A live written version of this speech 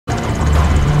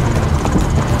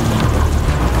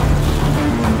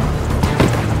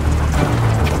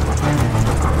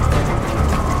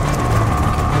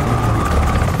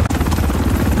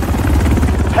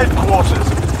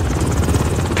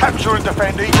and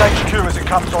defend each HQ as it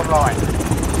comes online.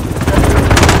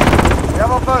 We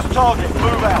have our first target.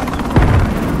 Move out.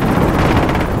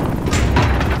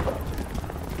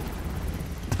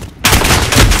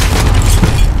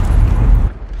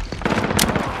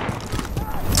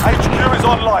 HQ is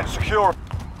online. Secure.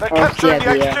 They're capturing the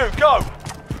HQ. Go!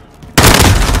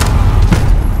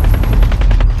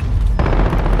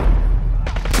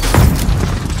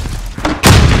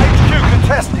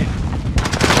 Contested.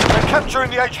 They're capturing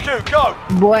the HQ. Go.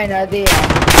 Buenos días.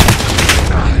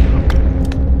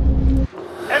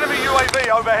 Enemy UAV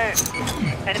overhead.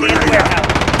 Enemy in the warehouse.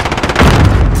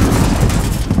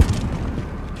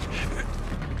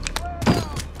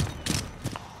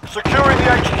 Securing the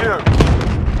HQ.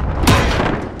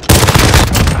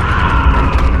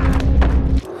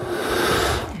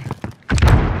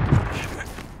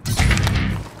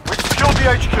 We secured the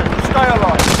HQ. Stay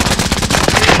alive.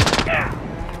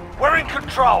 We're in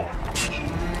control.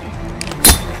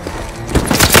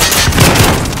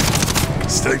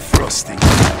 Stay frosty.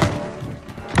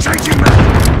 Changing map.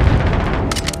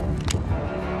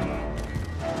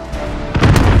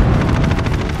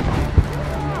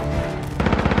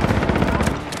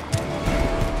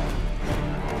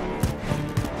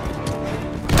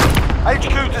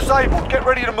 HQ disabled. Get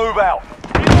ready to move out.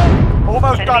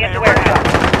 Almost done here. Ready up.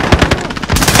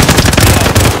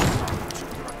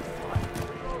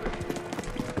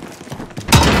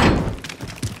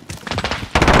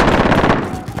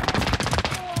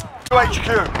 HQ.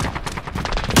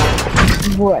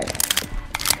 Bueno.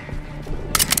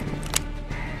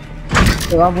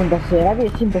 ¿Te va a apuntar así de rápido?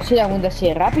 Es imposible apuntar así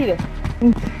de rápido.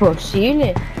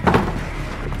 Imposible.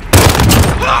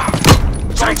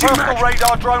 Personal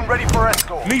radar drone ready for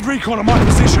escort. Need recon on my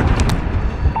position.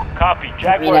 Copy.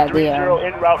 Jaguar 3-0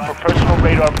 en route for personal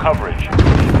radar coverage.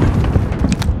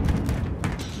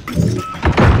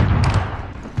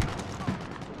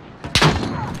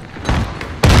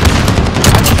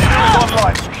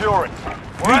 Online, secure it.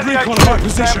 We're at the recon on my HQ.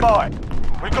 position. Stand by.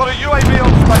 We've got a UAV on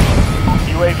station.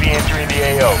 UAV entering the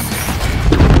AO.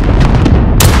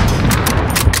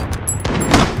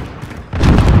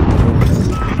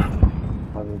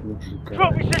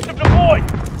 Trophy system deployed!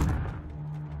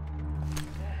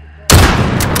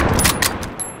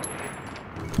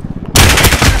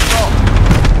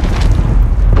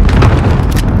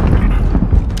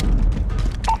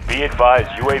 Be advised,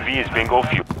 UAV is bingo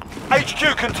fuel.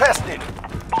 HQ contested.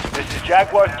 This is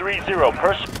Jaguar 3-0.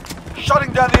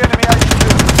 Shutting down the enemy HQ.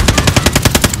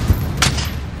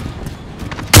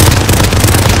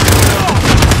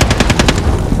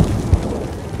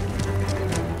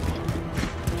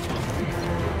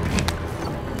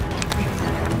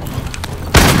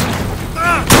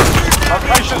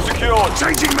 Location secured.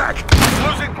 Changing mag.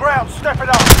 Losing ground. Step it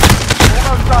up.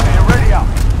 Almost done here. Ready up.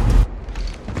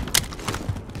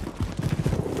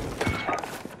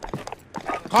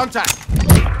 Contact!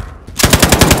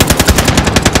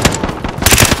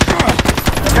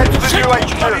 Get to the new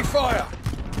HQ. Fire!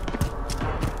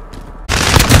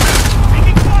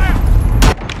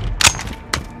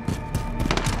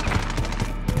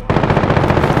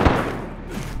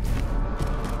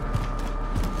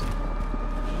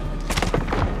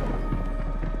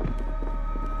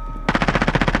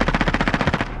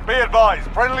 Be advised,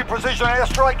 friendly precision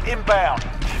airstrike inbound.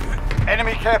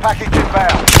 Enemy care package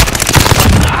inbound.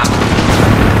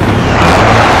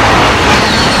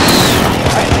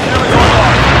 HQ is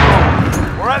online.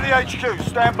 We're at the HQ,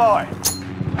 stand by.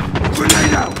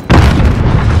 Grenade out!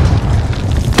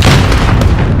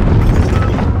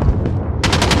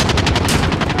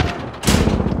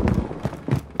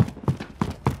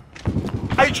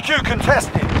 HQ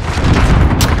contested.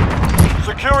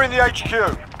 Securing the HQ.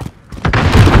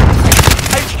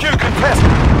 HQ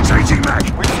contested. Changing mag!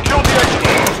 We secured the HQ.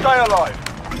 Stay alive.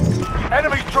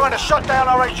 Enemy's trying to shut down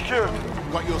our HQ.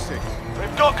 Got your six.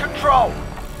 We've got control.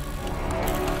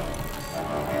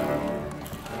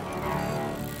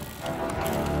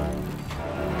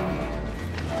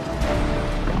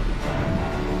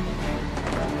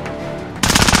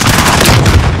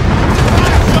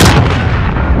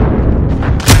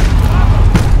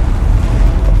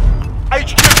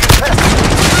 HQ contested.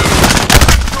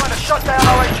 Trying to shut down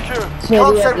our HQ.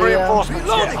 Can't send reinforcements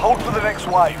yet. Hold for the next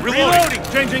wave. Reloading!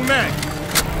 Changing mag!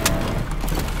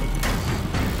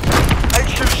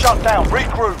 HQ shut down.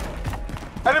 Regroup.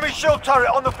 Enemy shield turret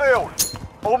on the field.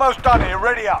 Almost done here.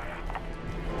 Ready up.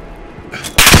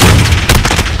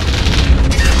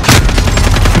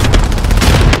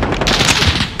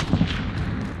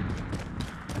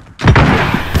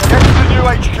 Get to the new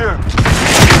HQ.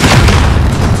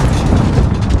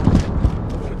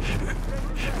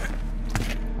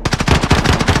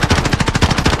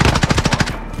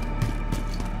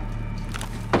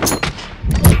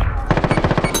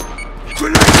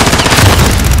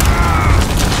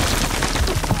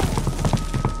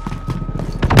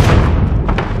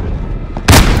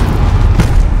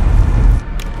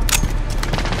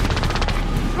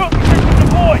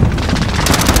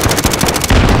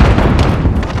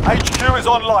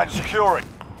 online, securing.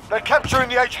 They're capturing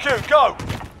the HQ, go!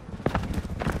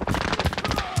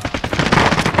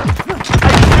 HQ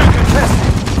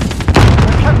contested.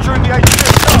 They're capturing the HQ,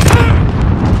 go!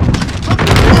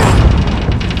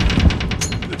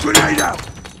 Grenade out!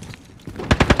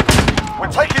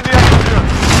 We're taking the HQ.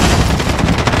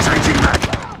 Changing mag!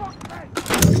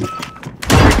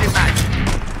 Changing mag.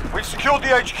 We've secured the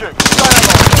HQ. Stay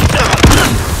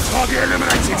alive. Target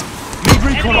eliminated! Need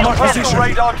recon on my Personal position!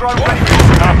 radar drone ready.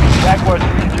 Copy. Jaguar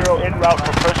 3-0 en route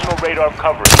for personal radar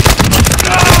coverage.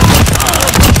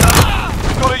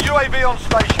 We've got a UAV on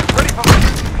station, ready for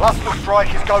cluster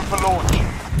strike is go for launch.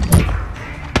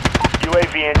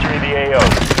 UAV entering the AO.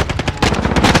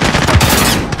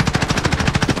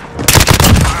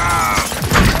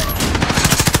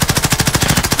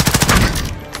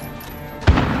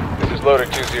 This is Loader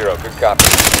 2-0. Good copy.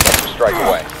 Cluster strike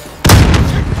away.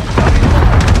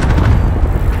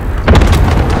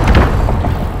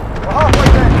 We're halfway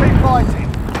there, keep fighting.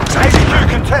 HQ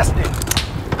contested.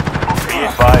 Be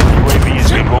advised, UAV is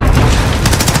bingo.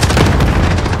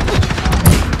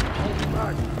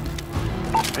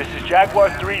 This is Jaguar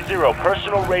 3-0.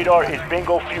 Personal radar is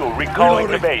bingo fuel. Recalling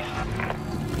the base.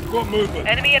 Got movement.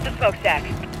 Enemy at the smokestack.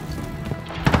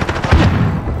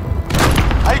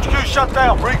 HQ shut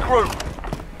down, regroup.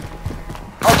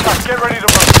 Okay, get ready to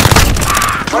move.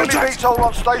 Friendly Contact. VTOL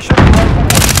on station.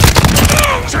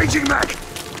 Changing mag!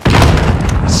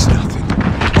 It's nothing.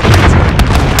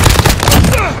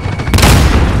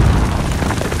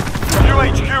 New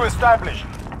HQ established.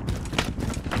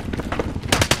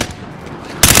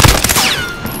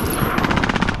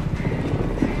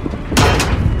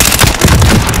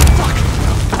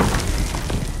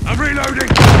 I'm reloading!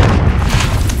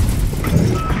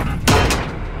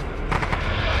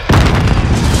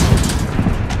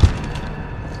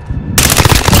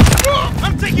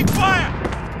 I'm taking fire!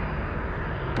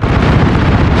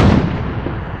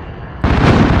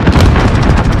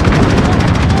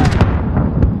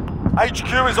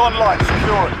 HQ is online,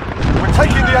 secured. We're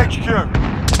taking the HQ.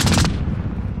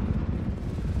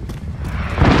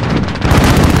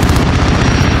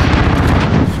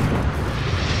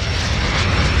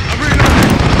 I'm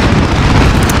reloading!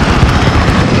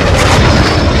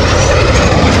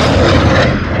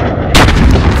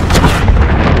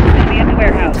 Enemy at the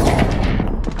warehouse.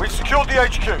 We've secured the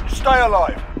HQ. Stay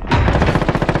alive.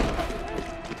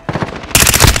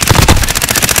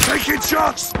 Taking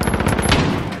shots!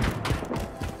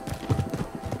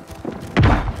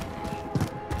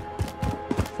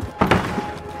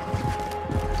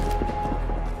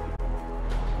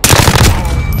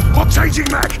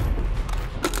 Changing mag!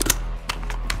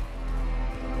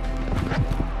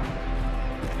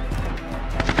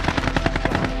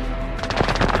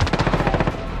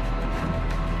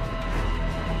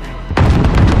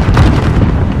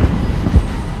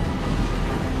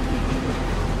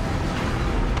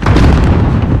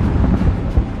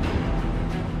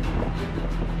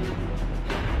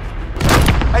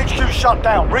 HQ shut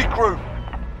down, regroup.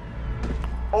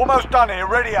 Almost done here,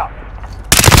 ready up.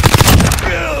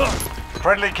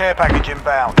 Friendly care package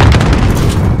inbound.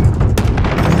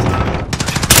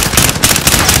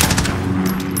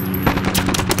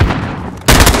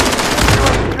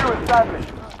 UAV established.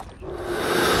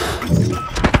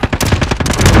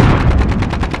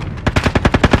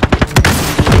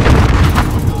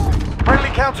 Friendly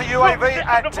counter UAV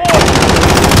active.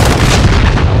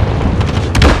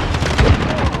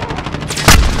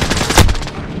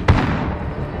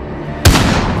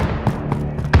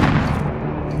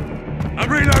 I'm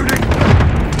reloading!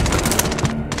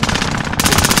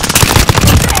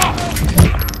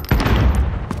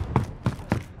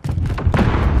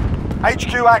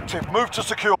 HQ active, move to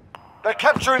secure. They're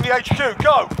capturing the HQ,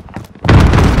 go!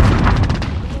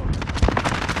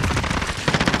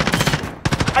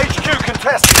 HQ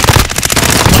contested.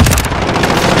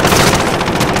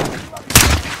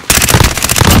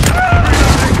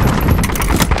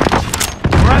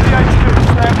 We're at the HQ,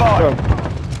 stand by.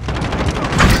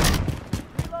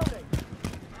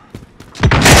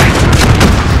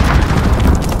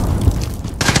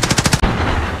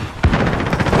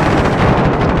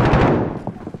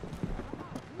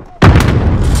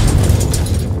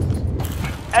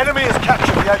 Enemy has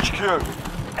captured the HQ.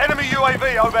 Enemy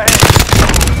UAV overhead.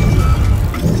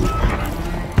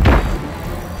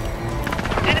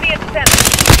 Enemy at the center.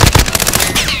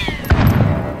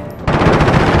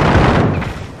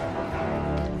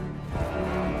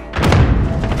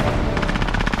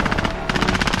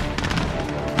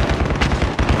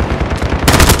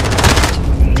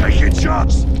 Taking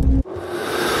shots!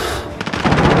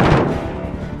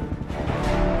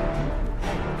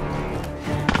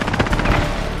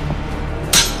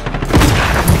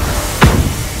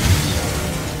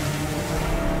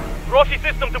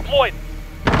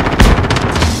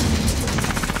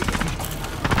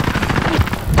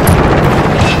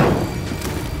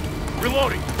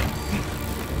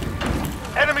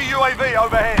 UAV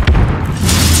overhead.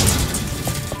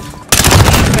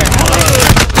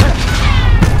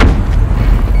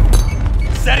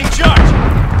 Setting charge!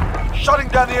 Shutting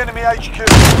down the enemy HQ.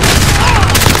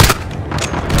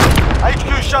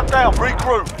 HQ shut down.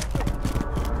 Regroup.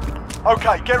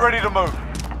 Okay, get ready to move.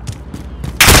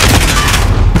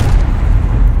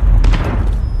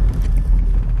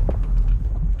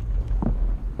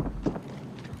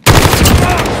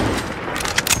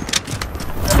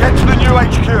 Get to the new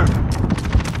HQ.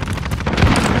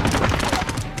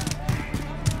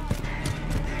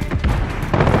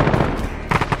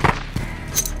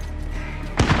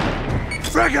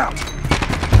 Frag out!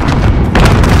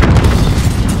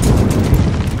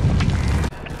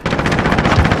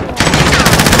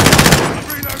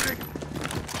 Reloading!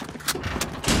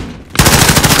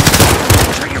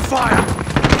 Taking fire!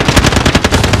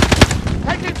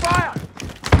 Taking fire!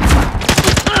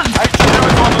 HQ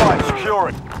is online. Secure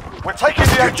it. We're taking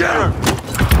the Get down.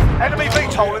 HQ. Enemy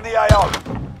VTOL in the AO.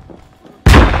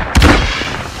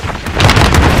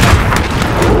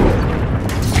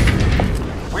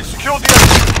 We secured the HQ.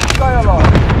 Stay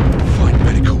alive. Find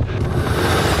medical.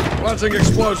 Planting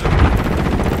explosive.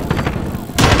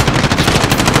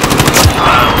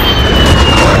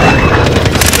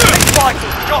 Big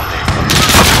fighters, got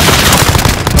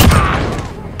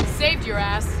this. Saved your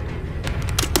ass.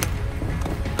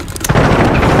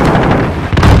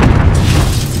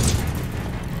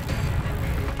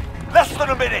 Less than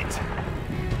a minute.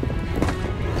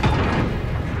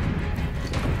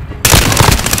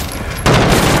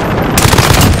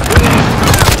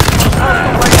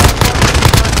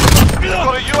 We've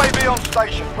got a UAV on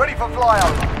station, ready for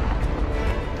flyover.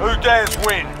 Who dares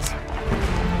wins.